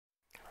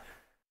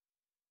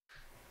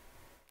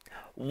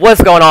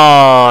What's going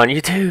on,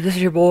 YouTube? This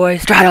is your boy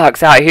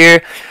Stridox out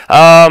here.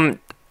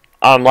 I'm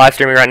live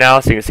streaming right now,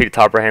 so you can see the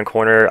top right hand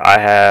corner. I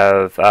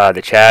have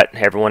the chat.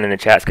 Everyone in the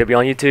chat's gonna be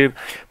on YouTube.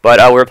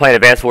 But we're playing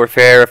Advanced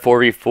Warfare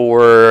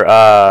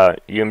 4v4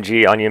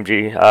 UMG on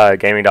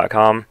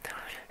UMGgaming.com,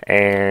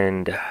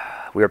 and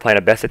we are playing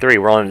a best of 3.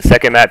 We're on the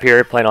second map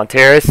here, playing on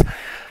Terrace.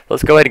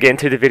 Let's go ahead and get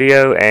into the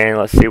video and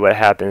let's see what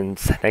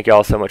happens. Thank you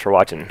all so much for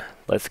watching.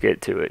 Let's get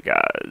to it,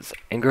 guys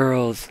and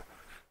girls.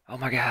 Oh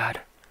my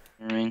God.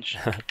 Range.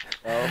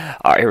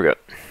 Alright, here we go.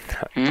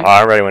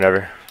 I'm ready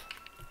whenever.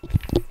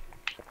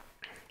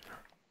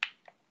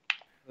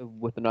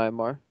 With an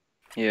IMR?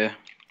 Yeah.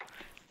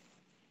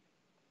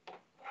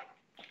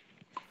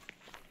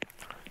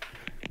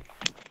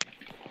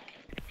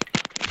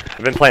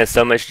 I've been playing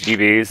so much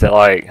GBs that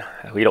like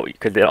we don't,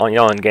 cause they, you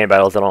know, in game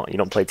battles you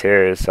don't play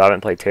Terrace, so I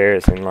haven't played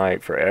Terrace in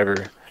like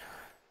forever.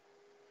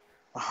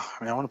 Oh,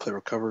 man, I want to play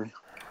Recovery.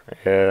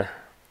 Yeah.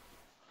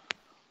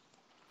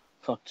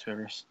 Fuck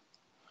Terrace.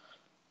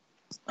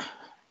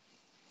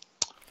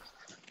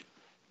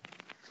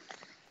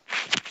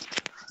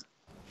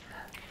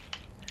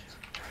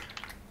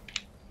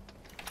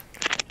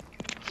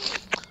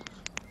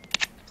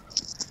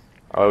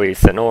 Are we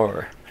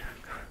Senor?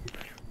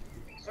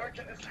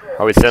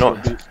 Are we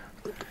Senor?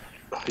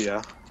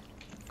 Yeah.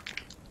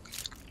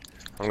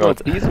 I'm going.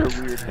 Bees are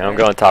weird. Yeah, I'm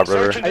going top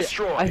river. I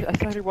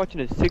started watching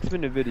a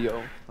 6-minute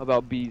video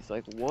about bees.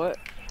 Like what?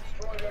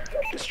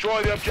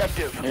 Destroy the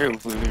objective. You're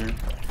weird.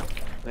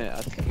 Man,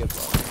 I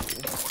skipped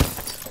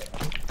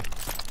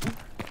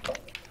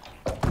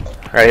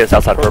Right, it's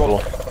outside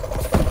purple.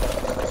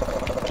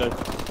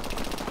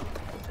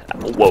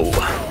 Whoa.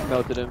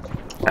 melted him.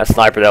 That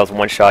sniper, that was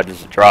one shot,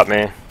 just dropped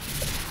me.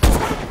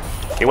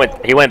 He went,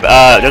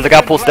 there's a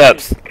guy pull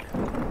steps.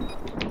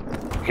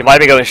 He might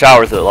be going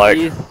showers, it like.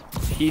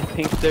 He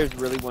thinks there's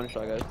really one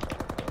shot, guys.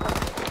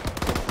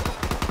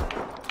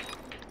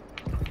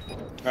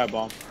 Grab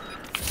bomb.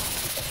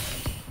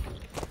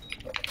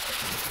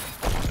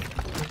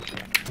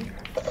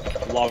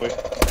 Lobby.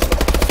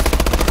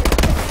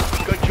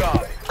 Good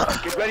job.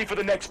 Get ready for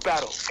the next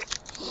battle.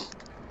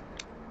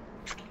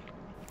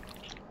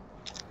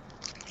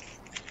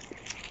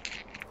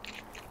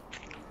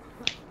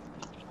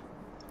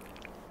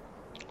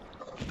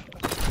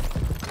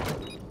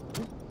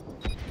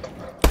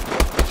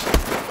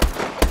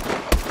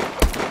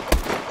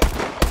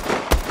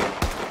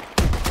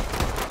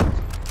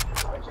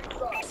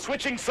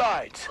 Switching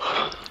sides.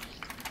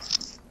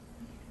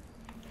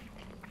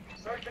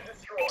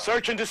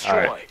 Search and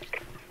destroy. All right.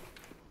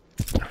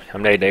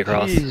 I'm nading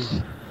across.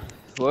 Jeez.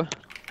 What?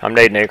 I'm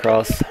nading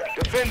across.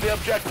 Defend the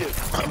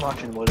objective. I'm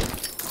watching Wooden.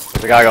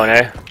 There's a guy going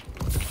A.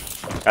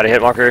 Got a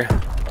hit marker.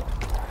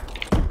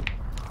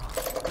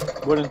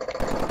 Wooden.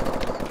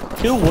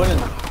 Kill Wooden.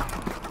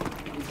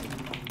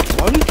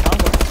 Why are you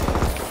counting?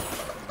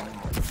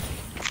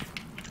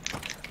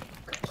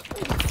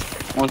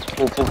 One's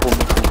full.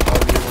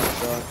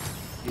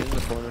 He's in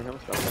the corner.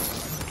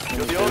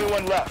 You're the only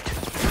one left.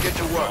 Get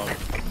to work.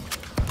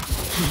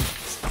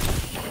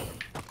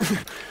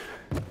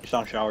 You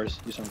saw showers.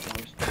 You saw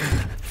showers.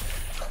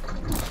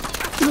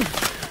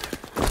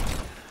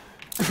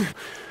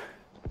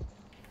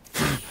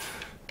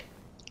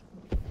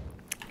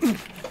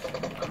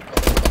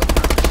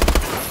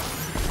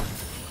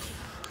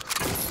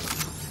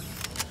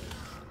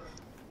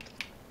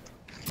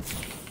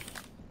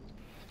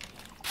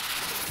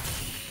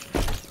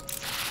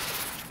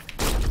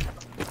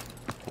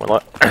 One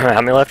left.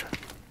 How many left?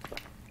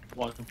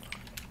 One.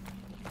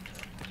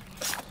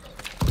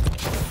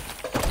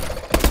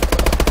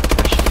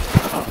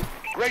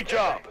 Great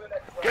job.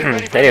 Get They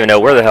ready for didn't even know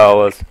where the hell I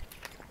was.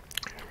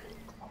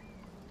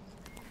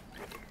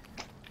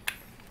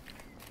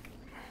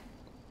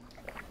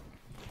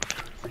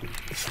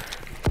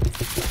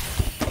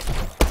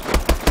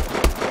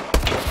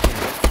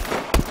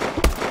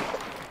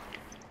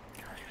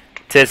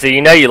 Tissy,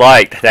 you know you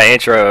liked that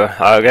intro.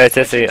 Okay,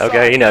 Tissy.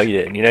 Okay, you know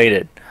you did. You know you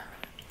did.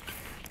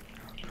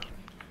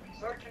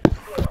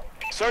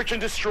 Search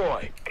and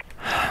destroy.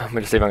 I'm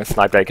gonna see if I can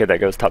snipe that kid that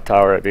goes top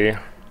tower at B. I'm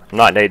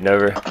not nading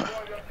over.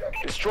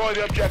 Destroy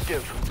the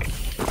objective.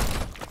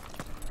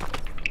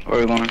 Where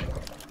are we going?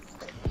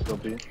 Still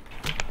B.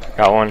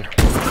 Got one.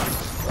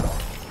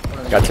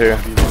 Got two.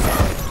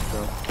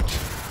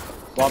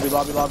 Lobby.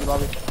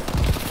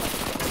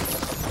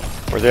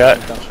 Where's he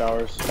at? Down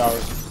showers.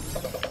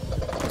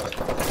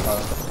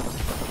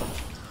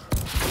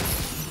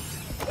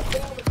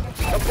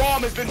 The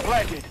bomb has been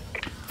planted.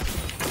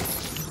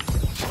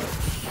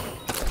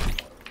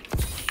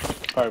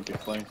 Probably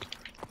flanked.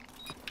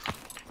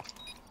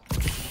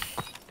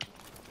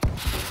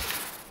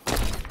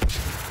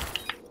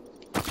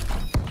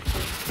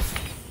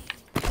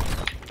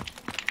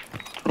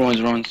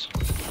 Ruins.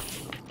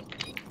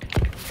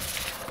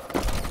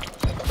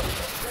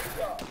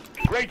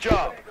 Great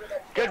job.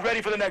 Get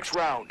ready for the next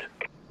round.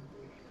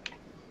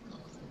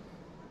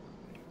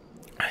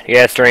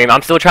 Yeah, stream.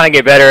 I'm still trying to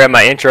get better at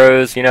my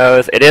intros. You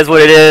know, it is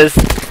what it is.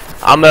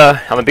 I'm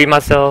gonna be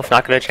myself.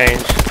 Not gonna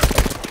change.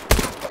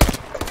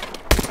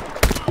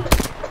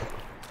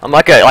 I'm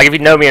like if you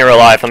know me in real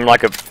life, I'm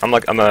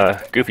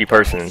a goofy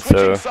person,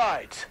 so Switching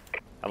sides.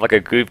 I'm like a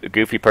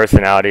goofy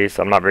personality,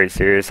 so I'm not very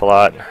serious a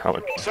lot.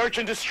 Search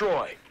and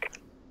destroy.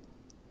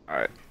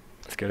 Alright,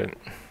 let's get it.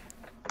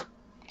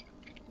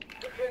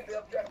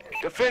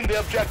 Defend the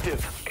objective.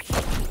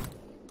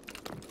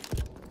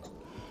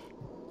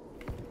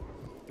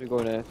 We're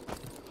going in.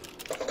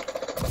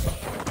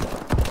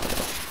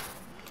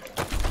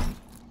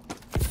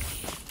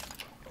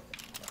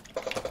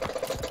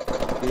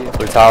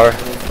 Blue tower.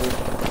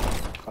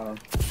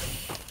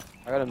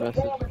 I got a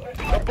message.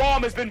 The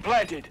bomb has been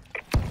planted.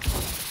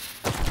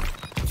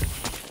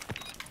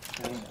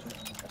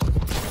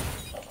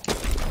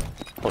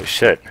 Holy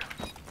shit.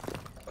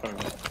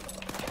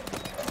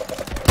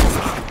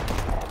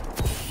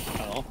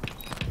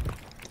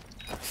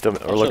 Still,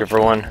 we're looking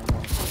for one.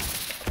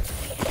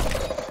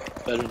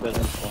 Bedroom.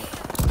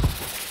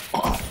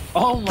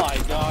 Oh my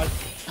god.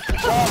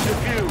 Bomb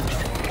defused.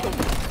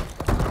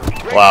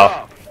 Great Wow.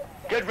 job.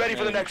 Get ready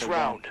for the next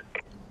round.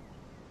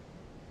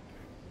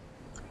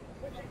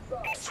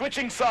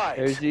 Switching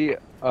sides. Erzi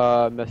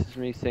messaged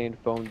me saying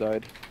phone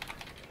died.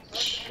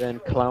 Then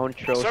Clown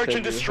Troll Search said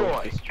and your destroy.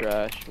 host is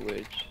trash,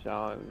 which I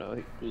don't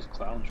know. Who's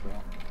Clown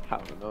Troll? I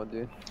don't know,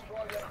 dude.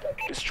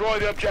 Destroy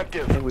the I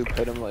objective. think we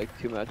played him like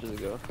 2 matches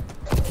ago.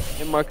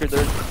 Hit marker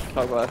third,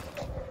 top left.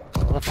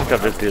 How the fuck did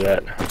I just do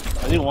that?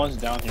 I think one's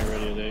down here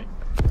already today.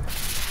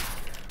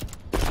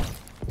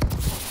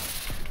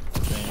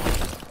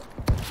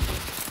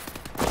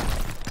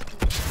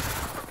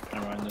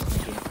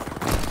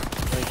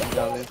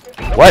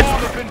 What?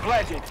 Bomb has been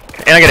planted.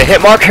 And I get a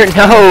hit marker?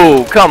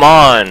 No! Come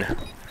on!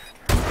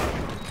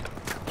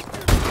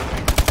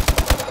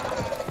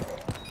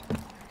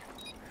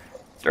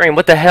 Dream,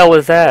 what the hell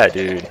was that,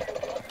 dude?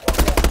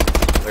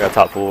 I got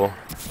top pool.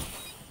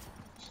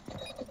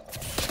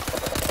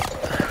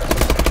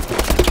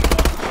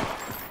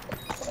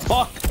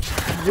 Fuck!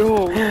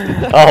 Yo!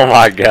 Oh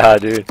my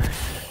god, dude.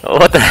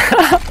 What the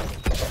hell?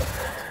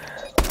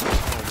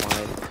 Oh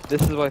my.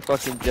 This is why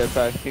fucking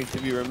jetpack needs to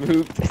be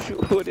removed.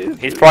 What is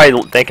He's this?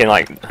 probably thinking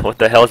like, what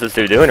the hell is this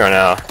dude doing right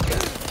now?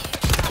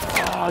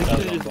 Oh, you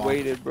should've just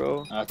waited,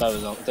 bro. I thought it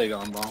was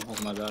on bomb.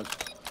 That's my bad.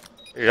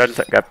 Dude, I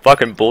just got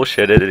fucking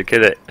bullshitted to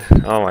get it.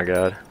 Oh my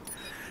god.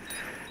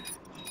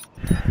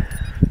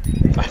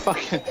 I thought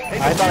I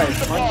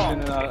punched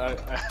and then I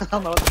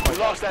don't know what the We fuck.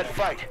 lost that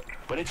fight,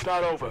 but it's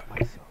not over.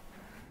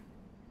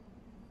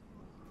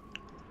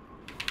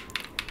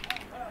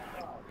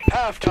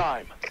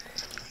 Halftime.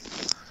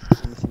 I'm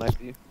gonna snipe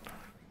you.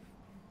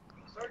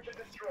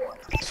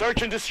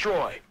 Search and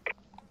destroy.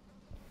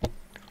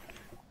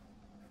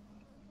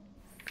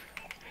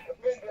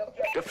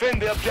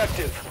 Defend the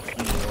objective.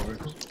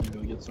 Go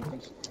get some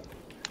things.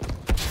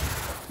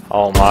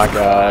 Oh my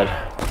god.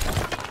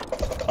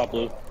 Top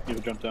blue. You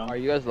can jump down. Are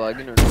you guys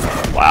lagging or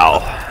not? Wow.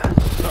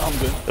 No, I'm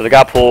good. There's a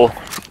guy pool.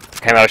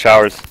 Came out of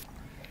showers.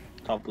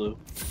 Top blue.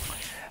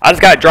 I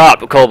just got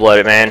dropped cold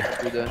blooded, man.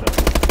 You're done.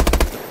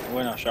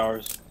 We're not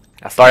showers.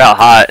 I started out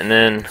hot and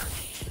then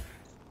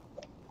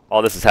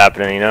all this is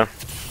happening, you know?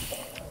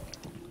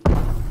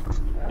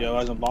 Yo,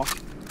 eyes on bomb.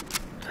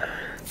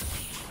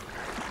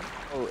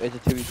 Oh, it's a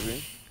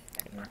 2v3?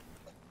 Yeah.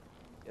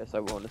 Yes, I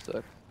will in a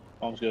sec.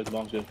 Bomb's good.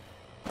 Bomb's good.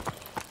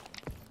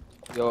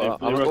 Yo, They I'm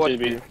gonna watch rotated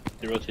B. you.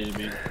 They rotated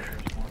B.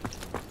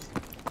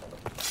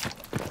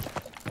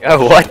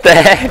 Oh, what the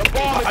heck? The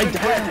bomb has been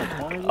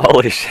planted.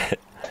 Holy shit.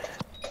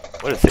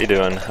 What is he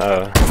doing?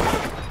 Oh.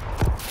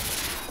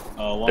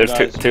 One There's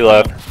guy's two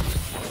left.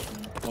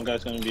 One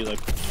guy's gonna be like,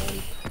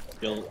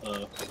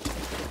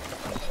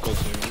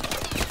 closer.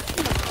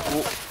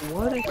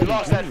 What is We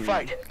lost that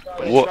fight,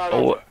 but it's not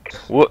over.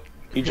 What?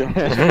 He jumped.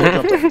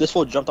 This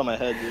fool jumped on my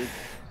head, dude.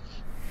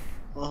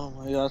 Oh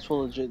my god, this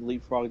fool legit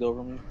leapfrogged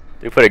over me.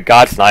 Dude put a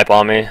god snipe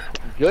on me.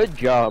 Good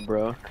job,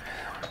 bro.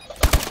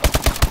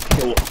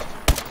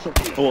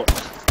 Oh.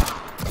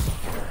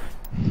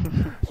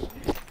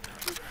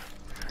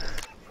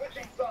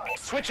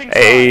 Switching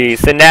Hey,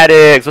 sides.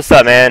 Synatics, what's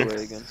up, man?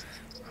 Play again.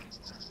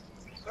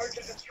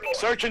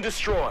 Search and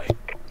destroy.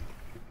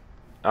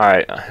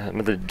 Alright, I'm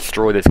gonna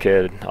destroy this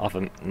kid off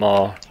of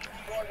mall.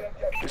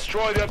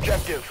 Destroy the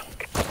objective.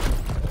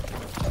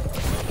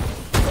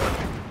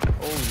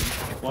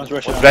 One's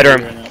rushing out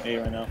Bedroom. A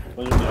right now.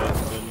 Where's the guy?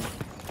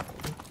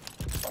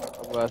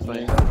 Last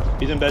night.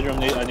 He's in bedroom.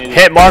 I need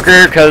Hit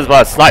marker, cause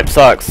my snipe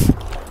sucks.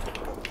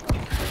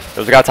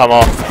 There's a guy top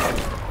mall.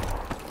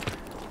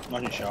 I'm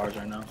watching showers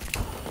right now.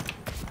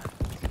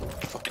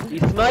 He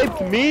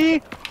sniped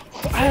me?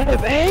 I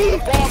have A?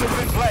 Bomb has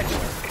been planted.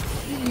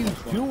 What are you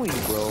doing,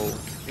 bro?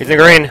 He's in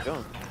green.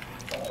 Don't.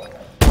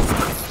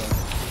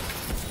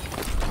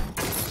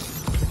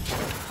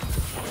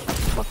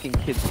 Fucking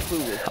kid's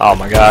clueless. Oh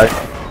my god.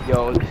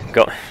 Yo,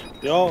 Go.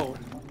 Yo.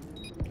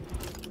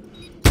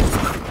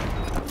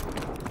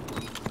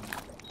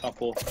 Top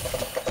pool.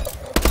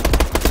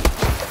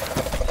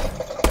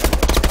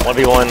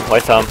 1v1,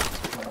 waste time.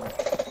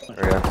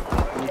 There we go.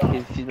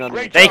 he's not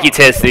Great Thank you,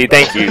 job. Tissy,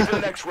 thank you. To the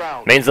next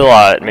round. Means a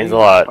lot, means a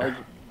lot.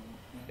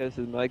 Guys, Because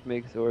his mic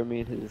makes, or I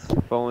mean his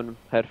phone,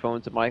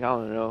 headphones, a mic, I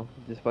don't know.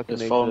 Just fucking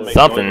His makes phone it. makes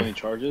Something. noise when he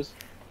charges.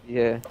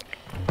 Yeah.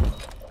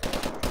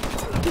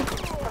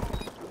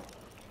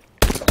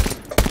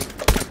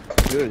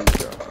 Good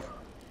job.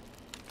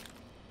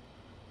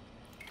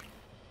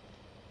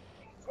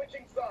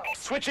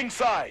 Switching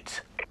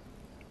sides.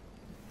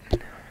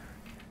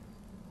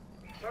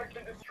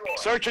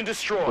 Search and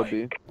destroy. Could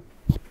be.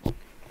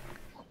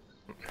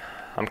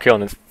 I'm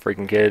killing this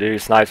freaking kid, dude. He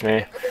snipes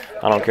me.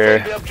 I don't care.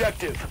 The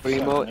objective.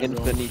 Primo Yeah,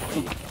 bro.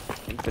 Infinity.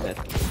 Infinite.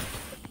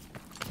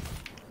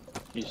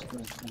 He's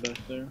back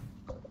there.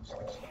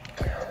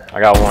 I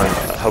got one.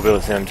 I hope it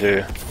was him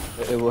too.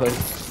 It was.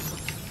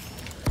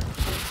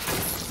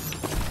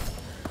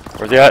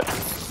 Where's he at?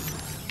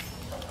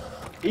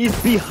 He's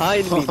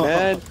behind me,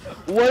 man.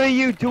 What are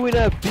you doing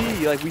at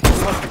B? Like, we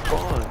fucking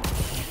spawn.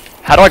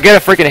 How do I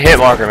get a freaking hit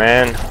marker,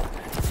 man?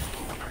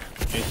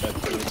 He's back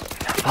there.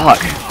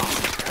 Fuck.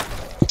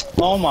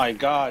 Oh my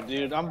god,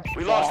 dude.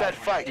 We lost that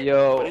fight,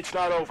 Yo. but it's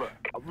not over.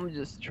 I'm gonna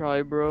just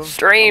try, bro.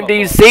 Stream, do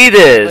you see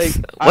this?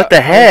 Like, What the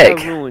I heck?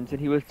 got ruins,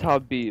 and he was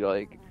top B.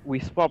 Like,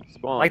 we swapped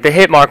spawn. Like the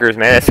hit markers,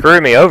 man. That's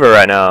screwing me over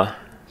right now.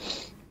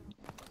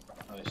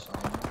 Nice.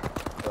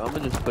 I'm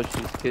gonna just push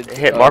these kids. The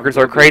hit markers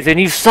are crazy, and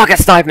you suck at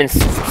sniping.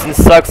 And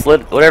sucks,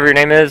 whatever your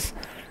name is.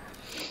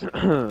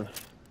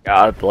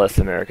 God bless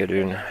America,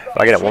 dude. If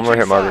I get one more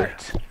hit marker.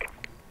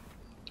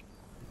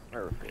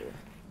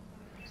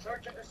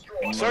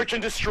 Search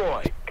and destroy.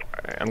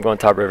 Alright, I'm going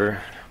top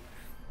river.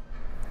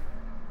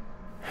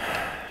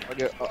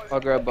 I'll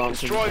grab bombs.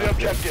 Destroy the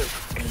objective.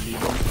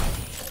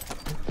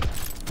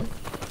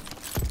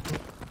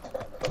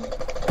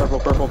 Purple,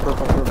 purple,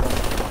 purple, purple.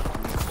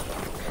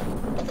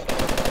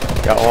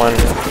 Got one.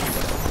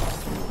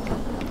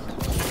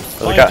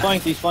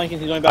 He's flanking,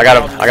 he's going back. I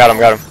got him. I got him.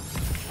 Got him.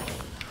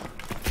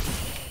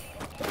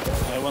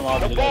 Yeah, one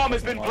lobby, The guys. bomb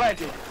has been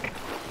planted.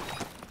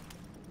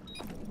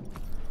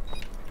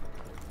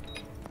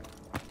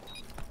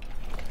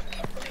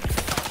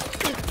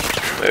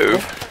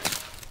 Move.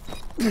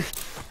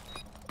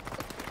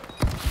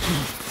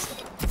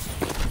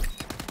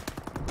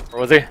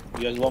 Where was he? You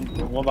guys,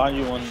 one behind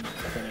you, one.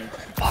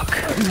 Fuck.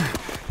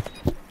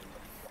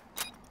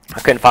 I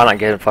couldn't find out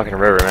getting fucking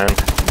river, man.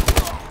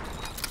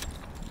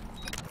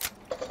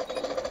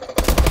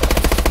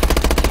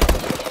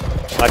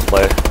 Nice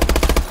play.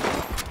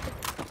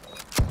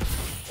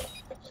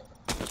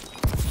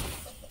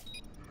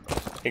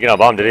 He get on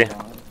bomb, did he?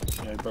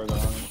 Yeah, he broke on.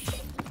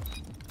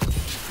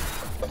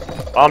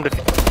 Bomb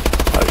def-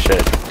 Oh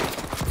shit.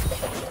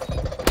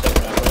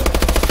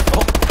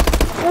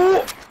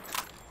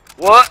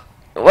 What?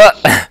 What?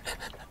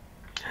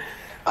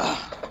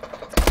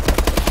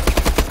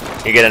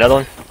 You get another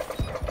one?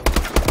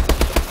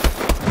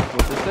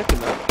 What's the second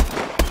map?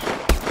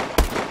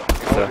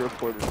 So- I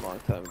reported a long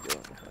time ago.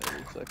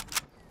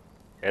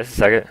 Yeah, it's a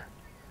second.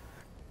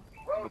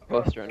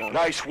 Bust right now.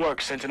 Nice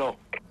work, Sentinel.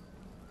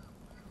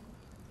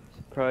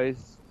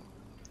 Surprised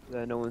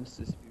that no one's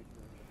disputing.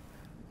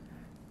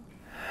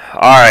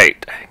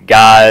 Alright,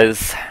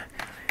 guys.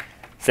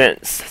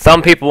 Since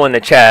some people in the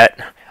chat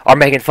are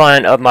making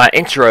fun of my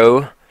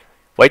intro,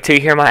 wait till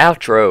you hear my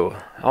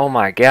outro. Oh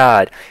my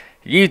god.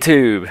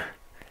 YouTube,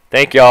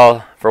 thank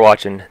y'all for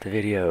watching the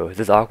video. Is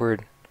this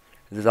awkward?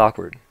 Is this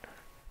awkward?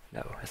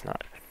 No, it's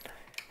not.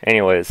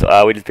 Anyways,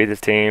 we just beat this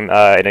team in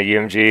a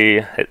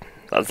UMG.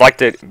 I'd like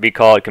to be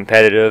called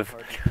competitive.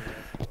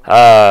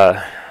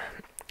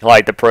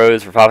 Like the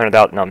pros for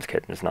 500,000. No, I'm just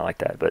kidding. It's not like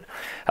that. But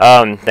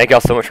thank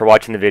y'all so much for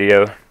watching the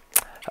video.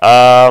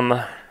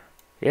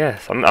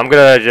 Yes, I'm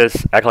gonna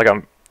just act like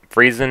I'm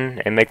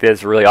freezing and make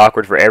this really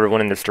awkward for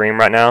everyone in the stream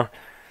right now.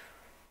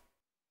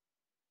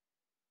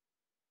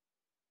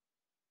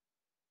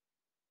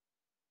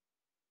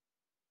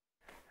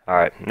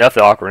 Alright, enough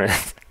of the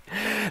awkwardness.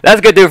 That's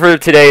gonna do it for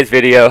today's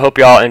video. Hope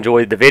y'all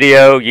enjoyed the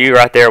video. You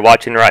right there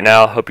watching right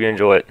now, hope you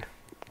enjoy it.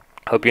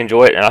 Hope you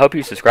enjoy it, and I hope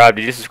you subscribe.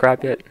 Did you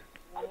subscribe yet?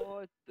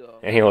 What the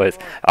Anyways,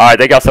 alright,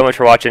 thank y'all so much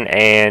for watching,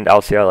 and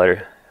I'll see y'all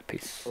later.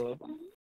 Peace. Hello?